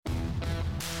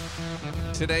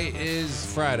Today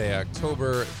is Friday,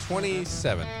 October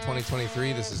 27th,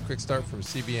 2023. This is Quick Start from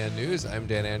CBN News. I'm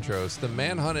Dan Andros. The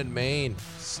Manhunt in Maine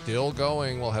still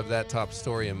going. We'll have that top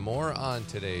story and more on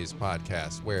today's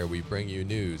podcast, where we bring you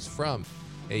news from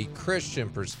a Christian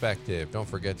perspective. Don't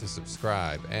forget to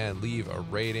subscribe and leave a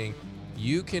rating.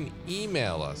 You can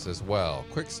email us as well,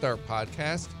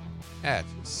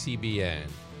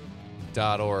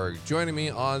 quickstartpodcast@cbn.org. Joining me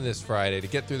on this Friday to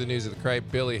get through the news of the crowd,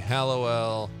 Billy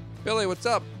Hallowell. Billy, what's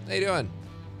up? How you doing?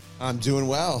 I'm doing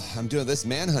well. This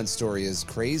Manhunt story is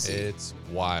crazy. It's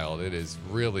wild. It is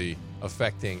really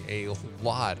affecting a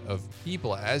lot of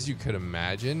people, as you could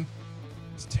imagine.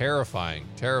 It's terrifying,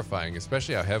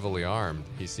 especially how heavily armed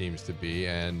he seems to be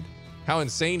and how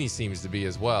insane he seems to be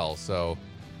as well. So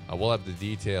we'll have the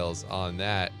details on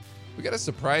that. We got a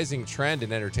surprising trend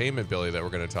in entertainment, Billy, that we're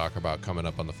going to talk about coming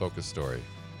up on the Focus story.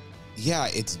 Yeah,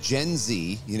 it's Gen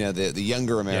Z, the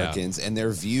younger Americans, and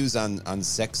their views on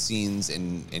sex scenes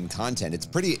and content.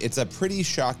 It's a pretty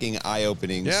shocking,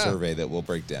 eye-opening survey that we'll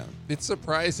break down. It's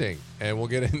surprising, and we'll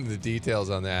get into the details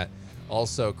on that.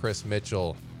 Also, Chris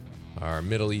Mitchell, our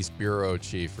Middle East bureau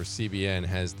chief for CBN,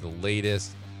 has the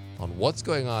latest on what's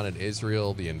going on in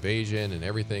Israel, the invasion, and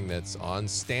everything that's on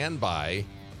standby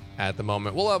at the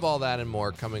moment. We'll have all that and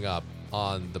more coming up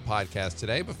on the podcast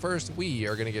today. But first, we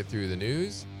are going to get through the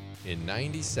news in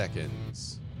 90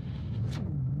 seconds.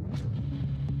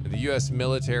 The U.S.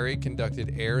 military conducted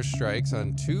airstrikes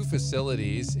on 2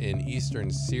 facilities in eastern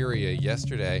Syria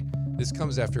yesterday. This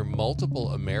comes after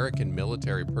multiple American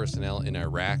military personnel in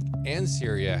Iraq and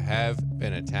Syria have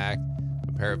been attacked.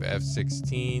 A pair of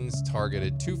F-16s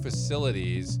targeted 2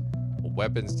 facilities, a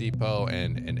weapons depot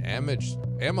and an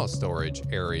ammo storage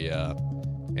area.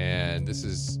 And this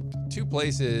is 2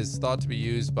 places thought to be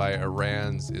used by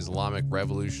Iran's Islamic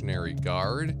Revolutionary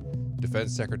Guard.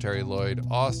 Defense Secretary Lloyd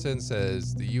Austin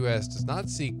says the U.S. does not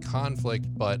seek conflict,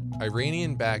 but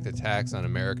Iranian-backed attacks on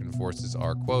American forces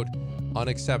are, quote,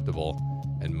 unacceptable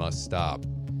and must stop.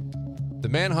 The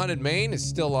manhunt in Maine is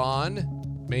still on.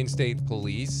 Maine State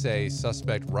Police say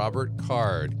suspect Robert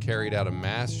Card carried out a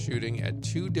mass shooting at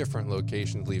 2 different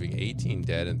locations, leaving 18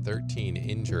 dead and 13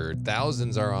 injured.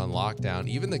 Thousands are on lockdown.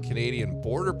 Even the Canadian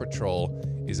Border Patrol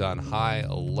is on high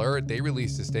alert. They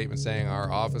released a statement saying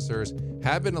our officers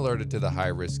have been alerted to the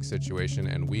high-risk situation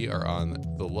and we are on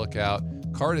the lookout.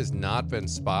 Card has not been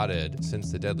spotted since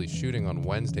the deadly shooting on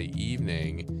Wednesday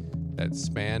evening that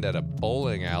spanned at a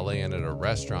bowling alley and at a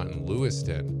restaurant in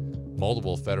Lewiston.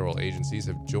 Multiple federal agencies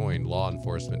have joined law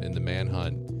enforcement in the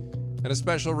manhunt. And a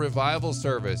special revival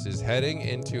service is heading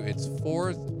into its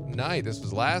 4th night. This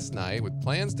was last night, with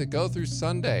plans to go through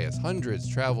Sunday as hundreds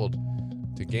traveled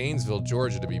to Gainesville,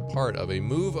 Georgia to be part of a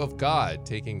move of God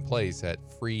taking place at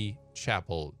Free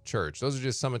Chapel Church. Those are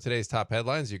just some of today's top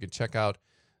headlines. You can check out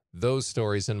those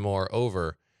stories and more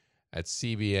over at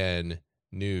cbnnews.com.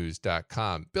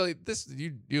 Billy, this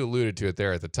you alluded to it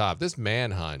there at the top. This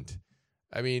manhunt,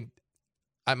 I mean,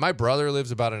 my brother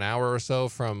lives about an hour or so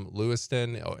from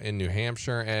Lewiston in New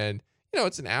Hampshire, and,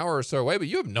 it's an hour or so away, but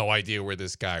you have no idea where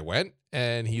this guy went,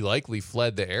 and he likely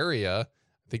fled the area.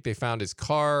 I think they found his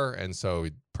car, and so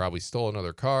he probably stole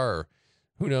another car, or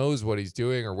who knows what he's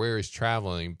doing or where he's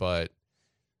traveling, but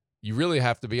you really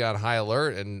have to be on high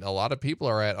alert, and a lot of people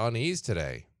are at unease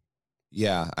today.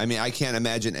 Yeah, I mean, I can't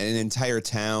imagine an entire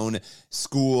town,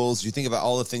 schools. You think about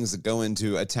all the things that go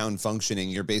into a town functioning.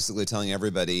 You're basically telling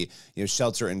everybody,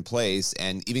 shelter in place,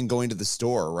 and even going to the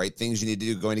store, right? Things you need to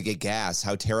do, going to get gas.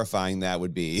 How terrifying that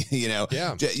would be. Yeah.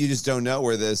 You just don't know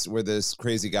where this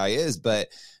crazy guy is. But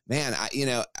man,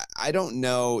 I don't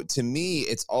know. To me,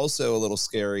 it's also a little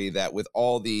scary that with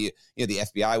all the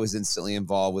FBI was instantly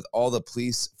involved, with all the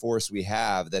police force we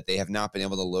have, that they have not been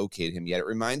able to locate him yet. It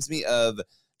reminds me of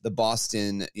the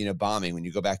Boston, bombing, when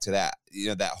you go back to that,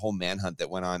 that whole manhunt that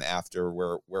went on after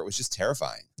where it was just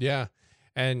terrifying. Yeah.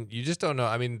 And you just don't know.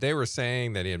 I mean, they were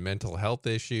saying that he had mental health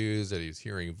issues, that he was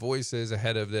hearing voices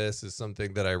ahead of this, is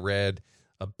something that I read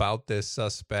about this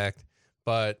suspect,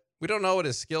 but we don't know what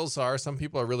his skills are. Some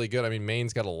people are really good. I mean,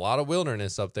 Maine's got a lot of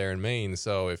wilderness up there in Maine.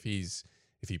 So if he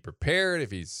prepared,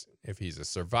 if he's a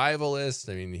survivalist,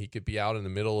 I mean, he could be out in the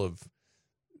middle of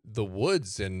the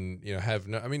woods and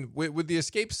with the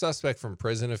escaped suspect from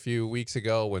prison a few weeks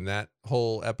ago, when that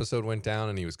whole episode went down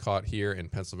and he was caught here in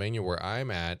Pennsylvania where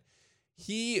I'm at,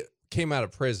 he came out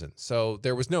of prison, so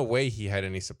there was no way he had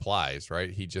any supplies, right?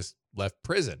 He just left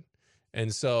prison,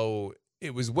 and so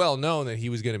it was well known that he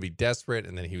was going to be desperate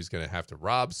and then he was going to have to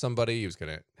rob somebody. He was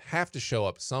going to have to show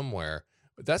up somewhere,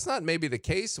 but that's not maybe the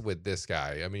case with this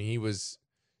guy. I mean, he was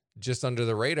just under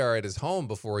the radar at his home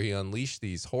before he unleashed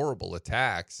these horrible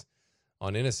attacks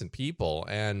on innocent people.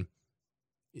 And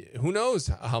who knows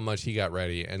how much he got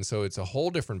ready. And so it's a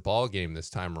whole different ball game this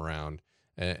time around,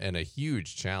 and a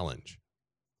huge challenge.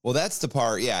 Well, that's the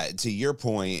part, yeah, to your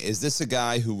point, is this a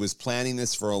guy who was planning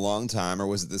this for a long time, or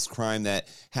was it this crime that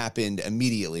happened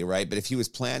immediately, right? But if he was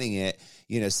planning it,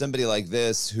 somebody like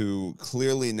this who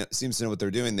clearly seems to know what they're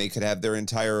doing, they could have their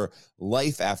entire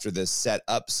life after this set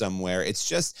up somewhere. It's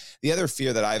just the other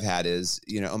fear that I've had is,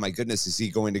 oh my goodness, is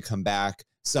he going to come back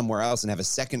somewhere else and have a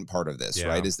second part of this,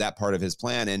 right? Is that part of his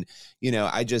plan? And,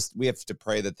 we have to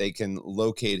pray that they can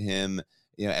locate him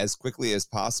as quickly as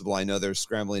possible. I know they're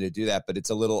scrambling to do that, but it's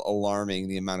a little alarming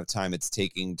the amount of time it's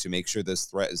taking to make sure this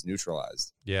threat is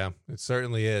neutralized. Yeah, it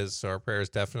certainly is. So our prayers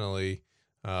definitely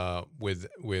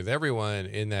with everyone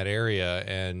in that area,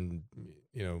 and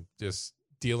just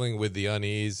dealing with the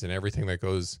unease and everything that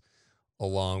goes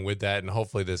along with that. And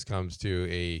hopefully this comes to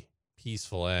a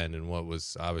peaceful end in what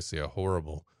was obviously a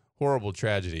horrible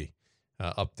tragedy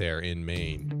up there in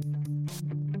Maine.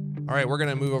 All right, we're going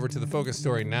to move over to the focus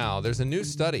story now. There's a new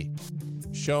study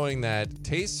showing that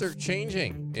tastes are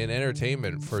changing in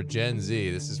entertainment for Gen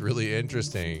Z. This is really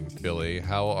interesting, Billy.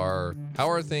 How are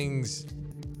things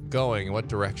going? What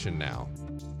direction now?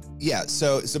 Yeah,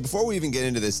 so before we even get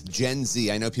into this, Gen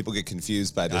Z, I know people get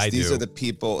confused by this. These are the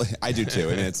people, I do too.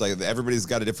 I mean, it's like everybody's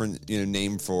got a different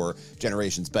name for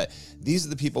generations, but these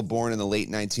are the people born in the late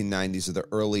 1990s or the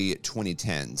early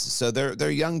 2010s. So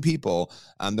they're young people.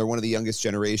 They're one of the youngest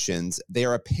generations. They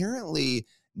are apparently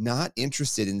not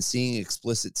interested in seeing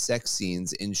explicit sex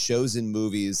scenes in shows and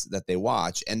movies that they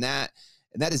watch, and that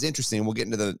is interesting. We'll get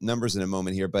into the numbers in a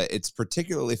moment here, but it's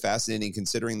particularly fascinating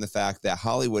considering the fact that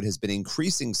Hollywood has been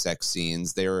increasing sex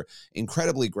scenes. They're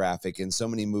incredibly graphic in so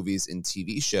many movies and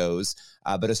TV shows.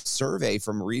 But a survey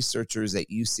from researchers at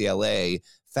UCLA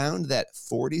found that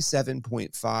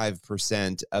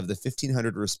 47.5% of the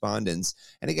 1,500 respondents,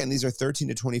 and again, these are 13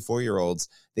 to 24-year-olds,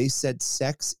 they said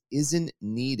sex isn't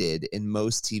needed in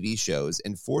most TV shows,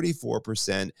 and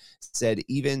 44% said they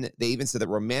even said that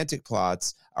romantic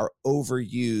plots are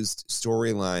overused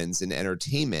storylines in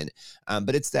entertainment.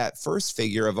 But it's that first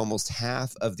figure of almost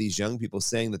half of these young people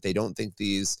saying that they don't think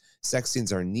these sex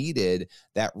scenes are needed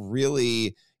that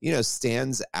really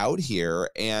stands out here.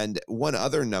 And one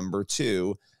other number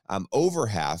too, over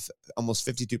half, almost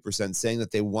 52%, saying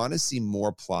that they want to see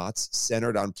more plots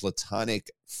centered on platonic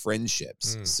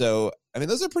friendships. So, I mean,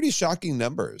 those are pretty shocking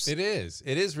numbers. It is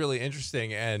really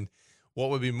interesting. And what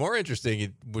would be more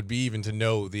interesting would be even to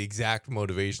know the exact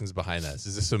motivations behind this.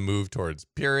 Is this a move towards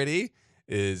purity?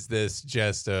 Is this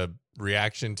just a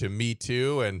reaction to Me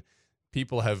Too? And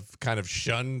people have kind of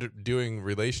shunned doing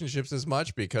relationships as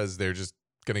much because they're just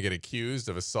going to get accused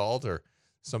of assault or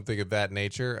something of that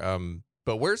nature.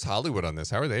 But where's Hollywood on this?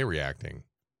 How are they reacting?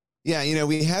 Yeah,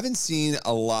 we haven't seen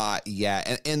a lot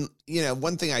yet. And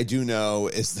one thing I do know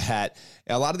is that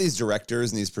a lot of these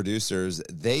directors and these producers,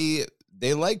 they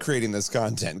like creating this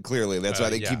content. Clearly, that's why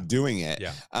they keep doing it.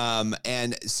 Yeah.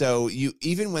 And so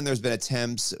even when there's been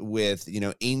attempts with,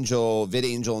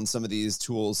 VidAngel and some of these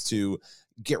tools to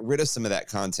get rid of some of that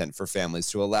content for families,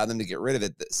 to allow them to get rid of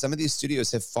it, some of these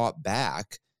studios have fought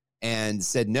back and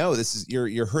said, no, this is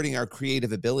you're hurting our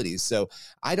creative abilities. So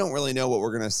I don't really know what we're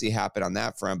going to see happen on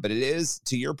that front, but it is,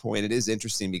 to your point, it is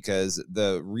interesting because one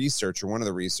of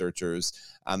the researchers,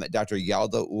 Dr.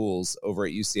 Yalda Uls over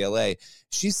at UCLA,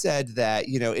 she said that,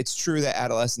 it's true that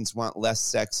adolescents want less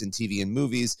sex in TV and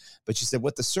movies, but she said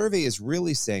what the survey is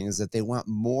really saying is that they want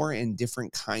more and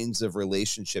different kinds of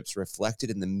relationships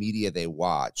reflected in the media they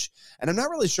watch. And I'm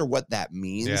not really sure what that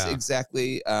means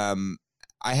exactly.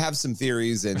 I have some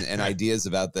theories and ideas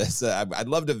about this. I'd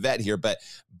love to vet here, but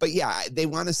yeah, they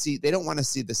don't want to see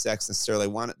the sex necessarily.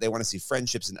 They want to see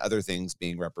friendships and other things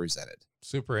being represented.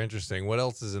 Super interesting. What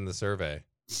else is in the survey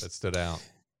that stood out?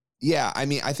 Yeah, I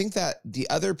mean, I think that the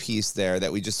other piece there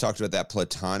that we just talked about, that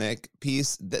platonic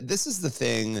piece, this is the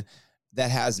thing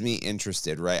that has me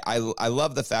interested, right? I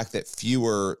love the fact that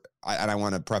and I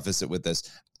want to preface it with this.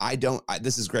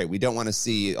 This is great. We don't want to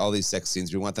see all these sex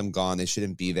scenes. We want them gone. They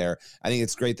shouldn't be there. I think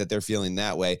it's great that they're feeling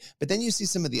that way. But then you see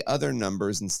some of the other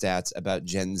numbers and stats about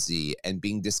Gen Z and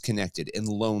being disconnected and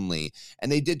lonely.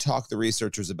 And they did talk, the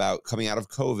researchers, about coming out of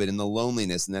COVID and the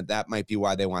loneliness, and that might be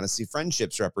why they want to see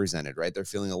friendships represented, right? They're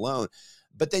feeling alone.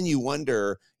 But then you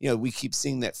wonder, we keep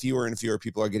seeing that fewer and fewer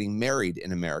people are getting married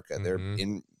in America.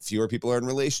 Fewer people are in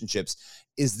relationships.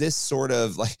 Is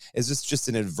this just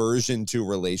an aversion to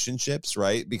relationships,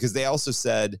 right? Because they also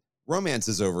said romance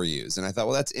is overused. And I thought,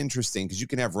 well, that's interesting because you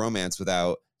can have romance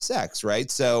without sex, right?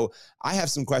 So I have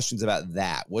some questions about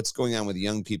that. What's going on with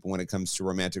young people when it comes to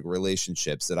romantic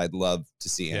relationships that I'd love to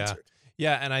see answered?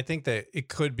 Yeah, and I think that it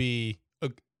could be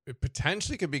it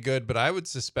potentially could be good, but I would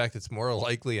suspect it's more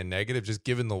likely a negative, just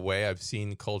given the way I've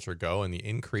seen culture go and the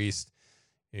increased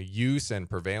use and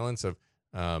prevalence of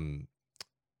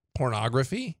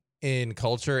pornography in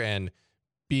culture and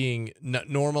being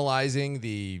normalizing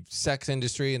the sex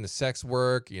industry and the sex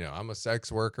work. I'm a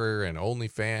sex worker and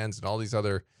OnlyFans and all these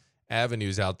other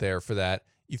avenues out there for that.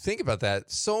 You think about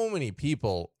that, so many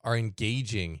people are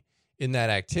engaging in that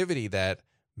activity that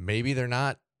maybe they're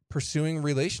not pursuing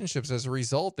relationships as a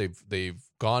result. They've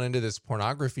gone into this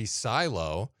pornography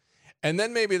silo, and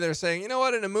then maybe they're saying, you know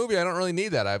what, in a movie, I don't really need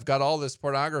that. I've got all this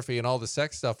pornography and all the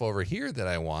sex stuff over here that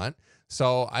I want,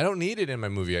 so I don't need it in my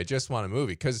movie. I just want a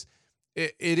movie. Because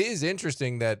it is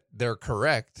interesting that they're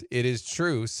correct. It is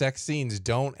true. Sex scenes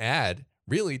don't add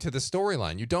really to the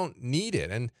storyline. You don't need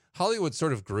it. And Hollywood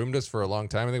sort of groomed us for a long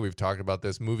time. I think we've talked about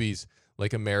this. Movies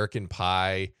like American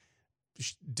Pie,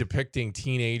 depicting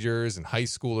teenagers and high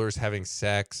schoolers having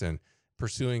sex and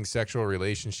pursuing sexual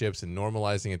relationships and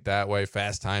normalizing it that way.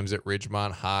 Fast Times at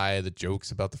Ridgemont High, the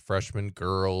jokes about the freshman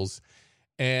girls.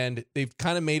 And they've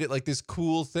kind of made it like this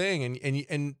cool thing.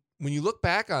 And when you look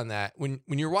back on that, when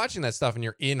you're watching that stuff and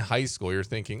you're in high school, you're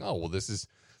thinking, oh, well, this is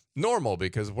normal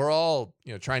because we're all,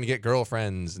 trying to get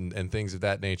girlfriends and things of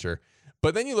that nature.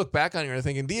 But then you look back on it and you're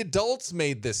thinking, the adults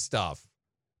made this stuff.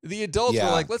 The adults were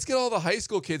like, let's get all the high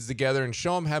school kids together and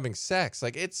show them having sex.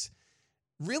 Like, it's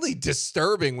really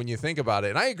disturbing when you think about it.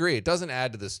 And I agree, it doesn't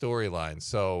add to the storyline.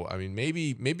 So, I mean,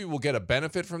 maybe we'll get a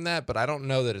benefit from that, but I don't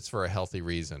know that it's for a healthy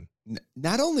reason.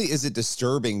 Not only is it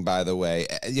disturbing, by the way,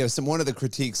 one of the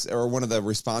critiques or one of the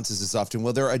responses is often,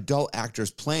 well, there are adult actors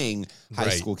playing high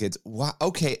school kids. Wow,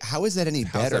 okay, how is that any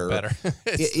better?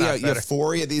 It's not better.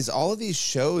 Euphoria, all of these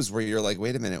shows where you're like,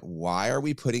 wait a minute, why are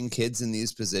we putting kids in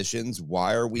these positions?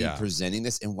 Why are we presenting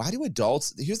this? And why do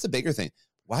adults? Here's the bigger thing.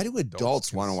 Why do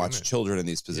adults want to watch children in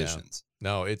these positions? Yeah.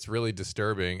 No, it's really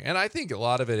disturbing. And I think a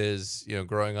lot of it is,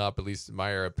 growing up, at least in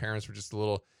my era, parents were just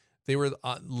they were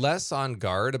less on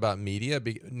guard about media.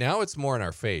 Now it's more in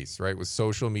our face, right? With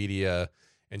social media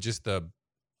and just the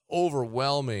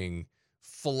overwhelming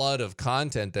flood of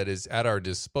content that is at our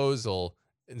disposal.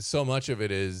 And so much of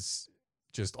it is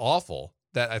just awful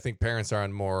that I think parents are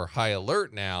on more high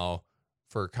alert now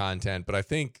for content. But I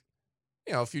think,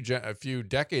 a few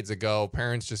decades ago,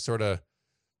 parents just sort of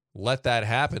let that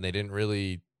happen. They didn't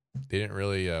really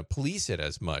police it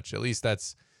as much. At least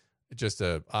that's just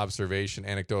a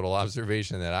anecdotal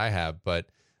observation that I have. But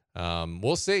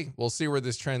we'll see where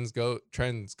this trends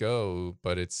go.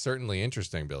 But it's certainly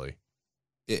interesting, Billy.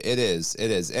 It is,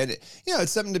 and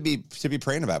it's something to be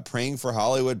praying about. Praying for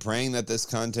Hollywood, praying that this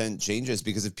content changes.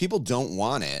 Because if people don't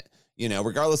want it,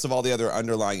 regardless of all the other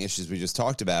underlying issues we just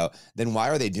talked about, then why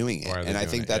are they doing it? And I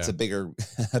think that's a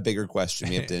bigger question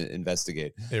we have to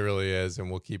investigate. It really is, and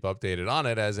we'll keep updated on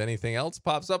it as anything else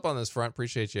pops up on this front.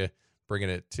 Appreciate you bringing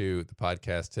it to the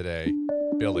podcast today,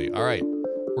 Billy. All right,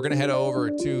 we're going to head over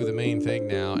to the main thing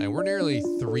now, and we're nearly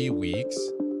 3 weeks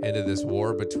into this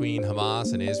war between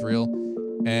Hamas and Israel,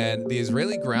 and the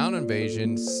Israeli ground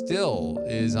invasion still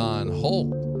is on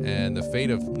hold. And the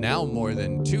fate of now more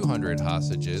than 200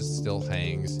 hostages still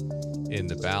hangs in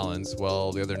the balance.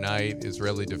 Well, the other night,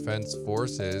 Israeli Defense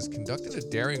Forces conducted a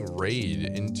daring raid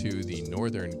into the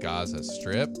northern Gaza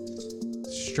Strip,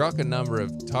 struck a number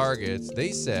of targets,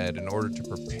 they said, in order to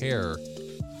prepare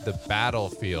the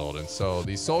battlefield. And so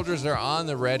these soldiers are on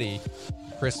the ready.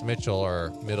 Chris Mitchell, our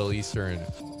Middle Eastern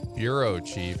bureau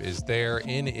chief, is there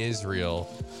in Israel,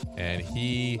 and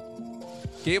he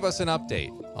gave us an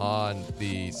update on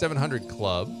the 700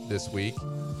 Club this week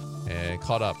and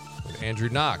caught up with Andrew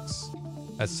Knox.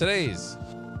 That's today's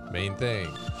main thing.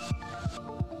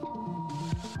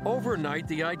 Overnight,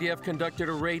 the IDF conducted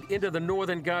a raid into the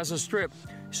northern Gaza Strip,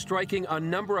 striking a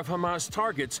number of Hamas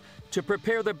targets to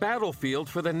prepare the battlefield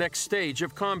for the next stage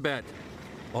of combat.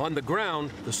 On the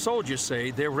ground, the soldiers say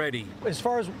they're ready. As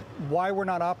far as why we're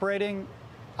not operating,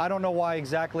 I don't know why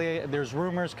exactly. There's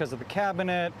rumors because of the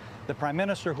cabinet, the prime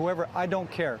minister, whoever. I don't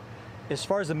care. As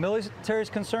far as the military is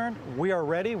concerned, we are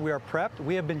ready. We are prepped.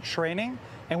 We have been training,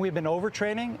 and we've been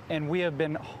overtraining, and we have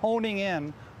been honing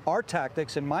in our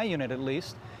tactics, in my unit at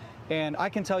least. And I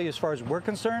can tell you, as far as we're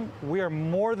concerned, we are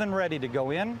more than ready to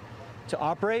go in, to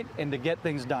operate, and to get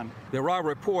things done. There are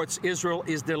reports Israel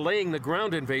is delaying the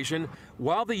ground invasion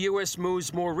while the U.S.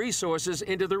 moves more resources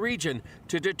into the region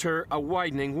to deter a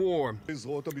widening war.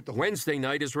 Wednesday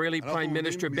night, Israeli Prime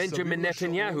Minister Benjamin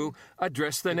Netanyahu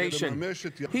addressed the nation.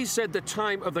 He said the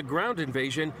time of the ground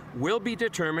invasion will be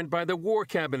determined by the war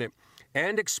cabinet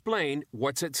and explained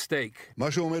what's at stake.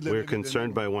 We're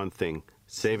concerned by one thing: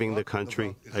 saving the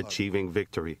country, achieving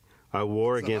victory. Our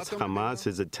war against Hamas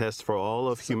is a test for all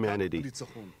of humanity.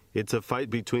 It's a fight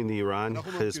between the Iran,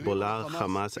 Hezbollah,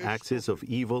 Hamas axis of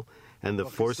evil and the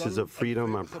forces of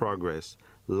freedom and progress.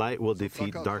 Light will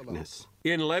defeat darkness.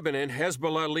 In Lebanon,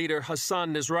 Hezbollah leader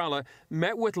Hassan Nasrallah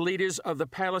met with leaders of the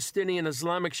Palestinian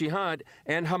Islamic Jihad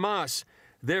and Hamas,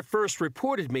 their first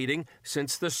reported meeting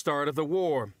since the start of the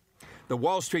war. The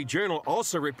Wall Street Journal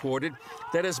also reported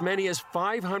that as many as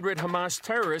 500 Hamas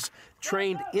terrorists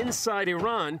trained inside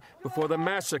Iran before the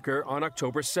massacre on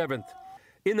October 7th.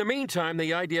 In the meantime,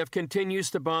 the IDF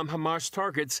continues to bomb Hamas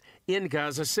targets in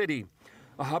Gaza City.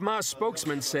 A Hamas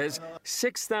spokesman says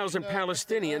 6,000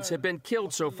 Palestinians have been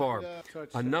killed so far,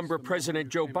 a number President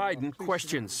Joe Biden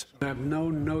questions. I have no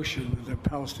notion that the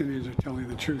Palestinians are telling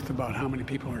the truth about how many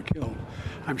people are killed.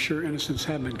 I'm sure innocents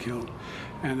have been killed,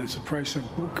 and it's the price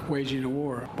of waging a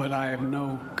war. But I have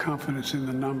no confidence in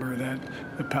the number that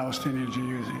the Palestinians are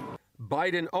using.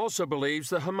 Biden also believes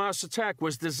the Hamas attack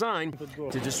was designed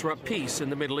to disrupt peace in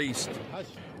the Middle East.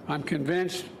 I'm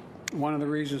convinced one of the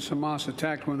reasons Hamas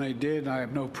attacked when they did, I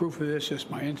have no proof of this, just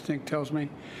my instinct tells me,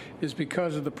 is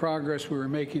because of the progress we were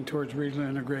making towards regional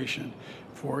integration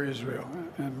for Israel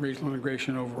and regional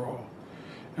integration overall.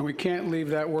 And we can't leave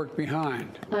that work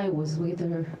behind. I was with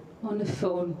her on the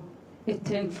phone at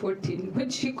 10:14 when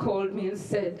she called me and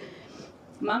said,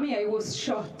 "Mommy, I was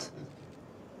shot."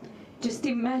 Just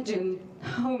imagine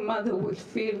how a mother would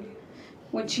feel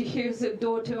when she hears her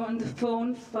daughter on the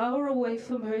phone far away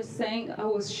from her saying, "I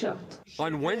was shot."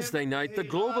 On Wednesday night, the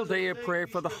Global Day of Prayer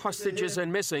for the hostages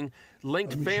and missing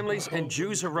linked families and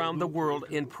Jews around the world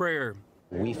in prayer.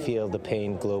 We feel the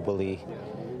pain globally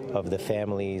of the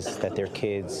families that their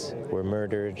kids were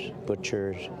murdered,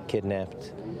 butchered,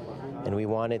 kidnapped. And we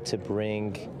wanted to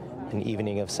bring an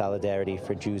evening of solidarity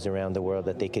for Jews around the world,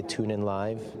 that they could tune in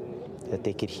live, that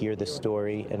they could hear the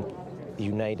story and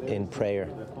unite in prayer.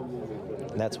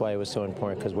 And that's why it was so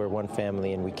important, because we're one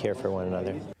family and we care for one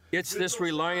another. It's this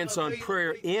reliance on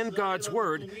prayer and God's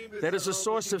word that is a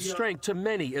source of strength to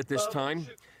many at this time.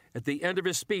 At the end of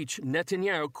his speech,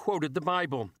 Netanyahu quoted the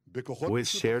Bible. With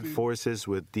shared forces,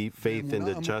 with deep faith in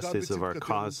the justice of our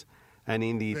cause, and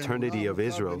in the eternity of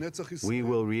Israel, we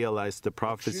will realize the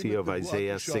prophecy of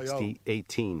Isaiah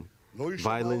 60:18.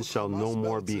 Violence shall no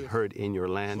more be heard in your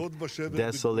land,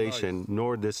 desolation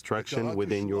nor destruction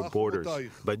within your borders.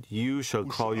 But you shall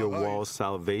call your walls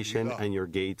salvation and your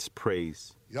gates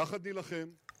praise.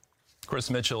 Chris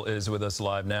Mitchell is with us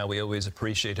live now. We always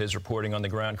appreciate his reporting on the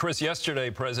ground. Chris, yesterday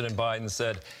President Biden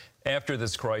said, after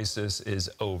this crisis is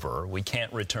over, we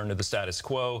can't return to the status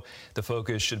quo. The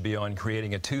focus should be on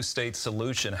creating a two-state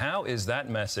solution. How is that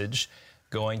message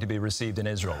going to be received in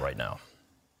Israel right now?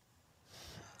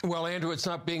 Well, Andrew, it's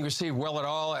not being received well at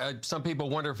all. Some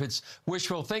people wonder if it's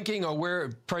wishful thinking or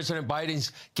where President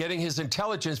Biden's getting his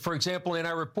intelligence. For example, in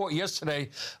our report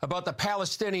yesterday about the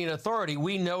Palestinian Authority,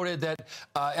 we noted that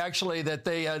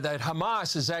that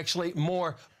Hamas is actually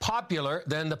more popular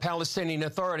than the Palestinian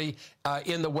Authority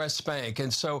in the West Bank.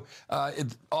 And so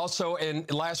also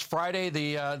last Friday,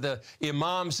 the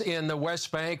imams in the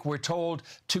West Bank were told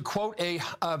to quote a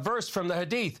verse from the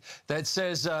Hadith that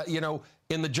says,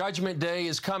 in the judgment day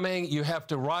is coming, you have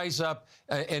to rise up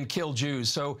and kill Jews.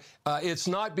 So it's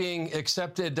not being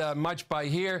accepted much by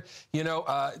here.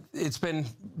 It's been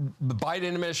the Biden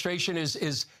administration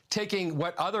is taking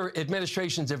what other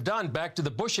administrations have done back to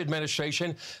the Bush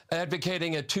administration,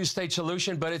 advocating a two-state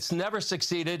solution, but it's never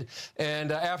succeeded.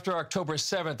 And after October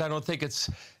 7th, I don't think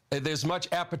there's much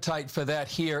appetite for that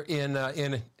here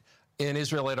in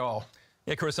Israel at all.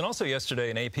 Yeah, Chris, and also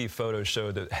yesterday an AP photo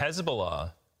showed that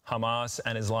Hezbollah, Hamas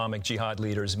and Islamic Jihad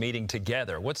leaders meeting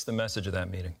together. What's the message of that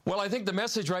meeting? Well, I think the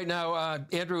message right now,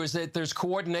 Andrew, is that there's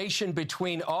coordination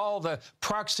between all the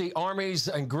proxy armies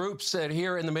and groups that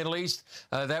here in the Middle East.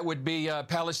 That would be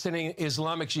Palestinian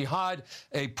Islamic Jihad,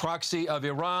 a proxy of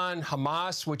Iran,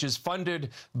 Hamas, which is funded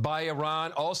by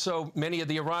Iran. Also, many of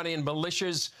the Iranian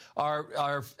militias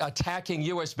are attacking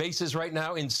U.S. bases right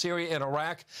now in Syria and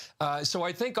Iraq. So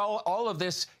I think all of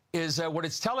this is what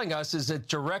it's telling us is it's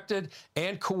directed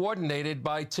and coordinated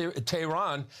by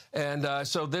Tehran. And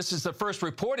so this is the first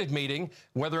reported meeting.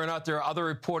 Whether or not there are other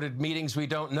reported meetings, we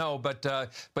don't know.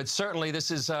 But certainly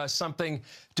this is something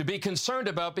to be concerned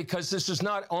about, because this is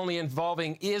not only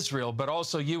involving Israel, but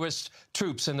also U.S.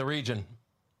 troops in the region.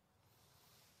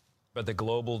 But the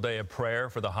Global Day of Prayer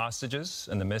for the hostages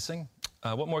and the missing,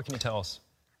 what more can you tell us?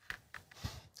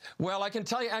 Well, I can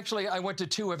tell you, actually, I went to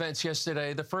 2 events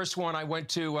yesterday. The first one I went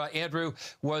to, Andrew,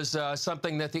 was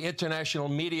something that the international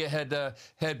media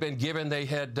had been given. They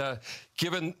had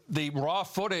given the raw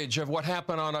footage of what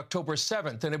happened on October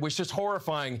 7th, and it was just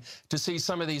horrifying to see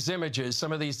some of these images.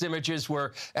 Some of these images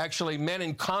were actually men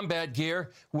in combat gear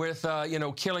with,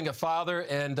 killing a father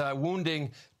and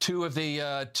wounding 2 of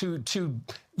the two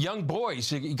young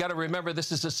boys. You got to remember,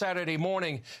 this is a Saturday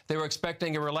morning. They were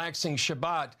expecting a relaxing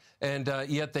Shabbat, and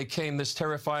yet they came. This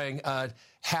terrifying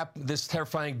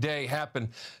day happened.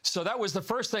 So that was the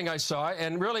first thing I saw,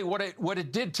 and really, what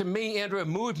it did to me, Andrew, it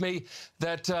moved me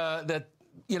that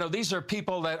these are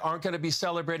people that aren't going to be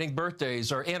celebrating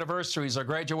birthdays or anniversaries or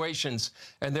graduations,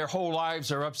 and their whole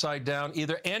lives are upside down,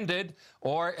 either ended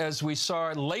or, as we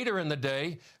saw later in the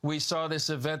day, we saw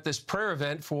this event, this prayer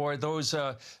event for those,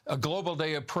 a global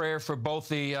day of prayer for both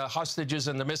the hostages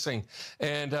and the missing.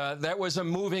 And that was a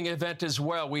moving event as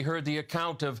well. We heard the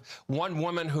account of one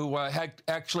woman who had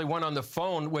actually went on the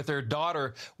phone with her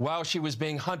daughter while she was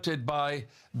being hunted by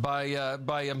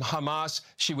Hamas.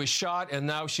 She was shot, and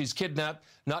now she's kidnapped,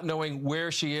 not knowing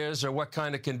where she is or what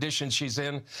kind of condition she's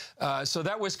in. So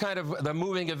that was kind of the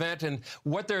moving event. And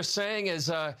what they're saying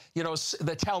is,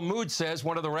 the Talmud says,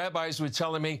 one of the rabbis was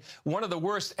telling me, one of the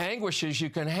worst anguishes you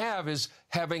can have is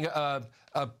having a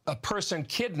person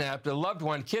kidnapped, a loved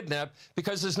one kidnapped,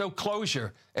 because there's no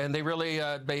closure, and they really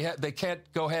they can't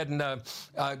go ahead and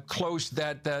close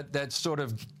that sort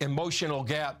of emotional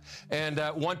gap. And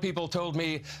one people told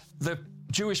me the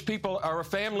Jewish people are a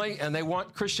family, and they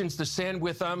want Christians to stand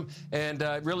with them. And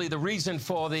really, the reason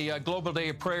for the Global Day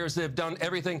of Prayers, they've done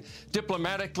everything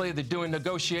diplomatically. They're doing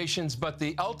negotiations, but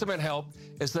the ultimate help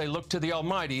is they look to the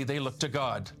Almighty. They look to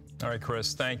God. All right,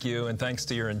 Chris, thank you, and thanks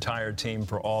to your entire team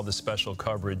for all the special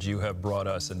coverage you have brought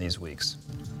us in these weeks.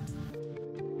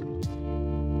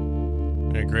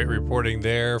 Great reporting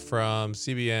there from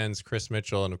CBN's Chris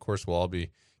Mitchell, and of course, we'll all be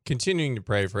continuing to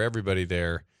pray for everybody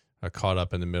there caught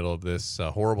up in the middle of this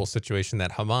horrible situation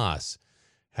that Hamas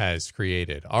has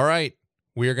created. All right,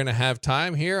 we are going to have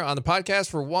time here on the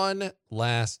podcast for one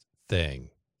last thing.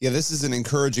 Yeah, this is an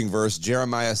encouraging verse,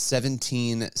 Jeremiah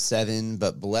 17:7.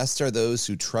 But blessed are those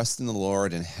who trust in the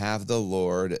Lord and have the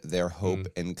Lord their hope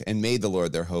and made the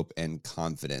Lord their hope and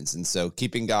confidence. And so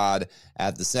keeping God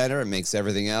at the center, it makes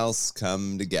everything else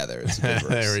come together. It's a good verse.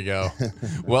 There we go.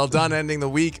 Well done ending the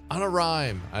week on a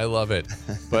rhyme. I love it.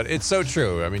 But it's so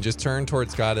true. I mean, just turn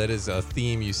towards God. That is a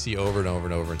theme you see over and over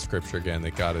and over in Scripture again,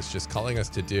 that God is just calling us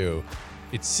to do.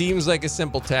 It seems like a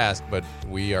simple task, but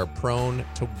we are prone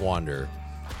to wander.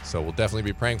 So we'll definitely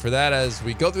be praying for that as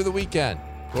we go through the weekend.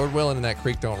 Lord willing, and that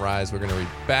creek don't rise. We're going to be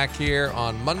back here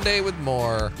on Monday with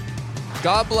more.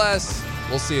 God bless.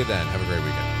 We'll see you then. Have a great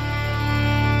weekend.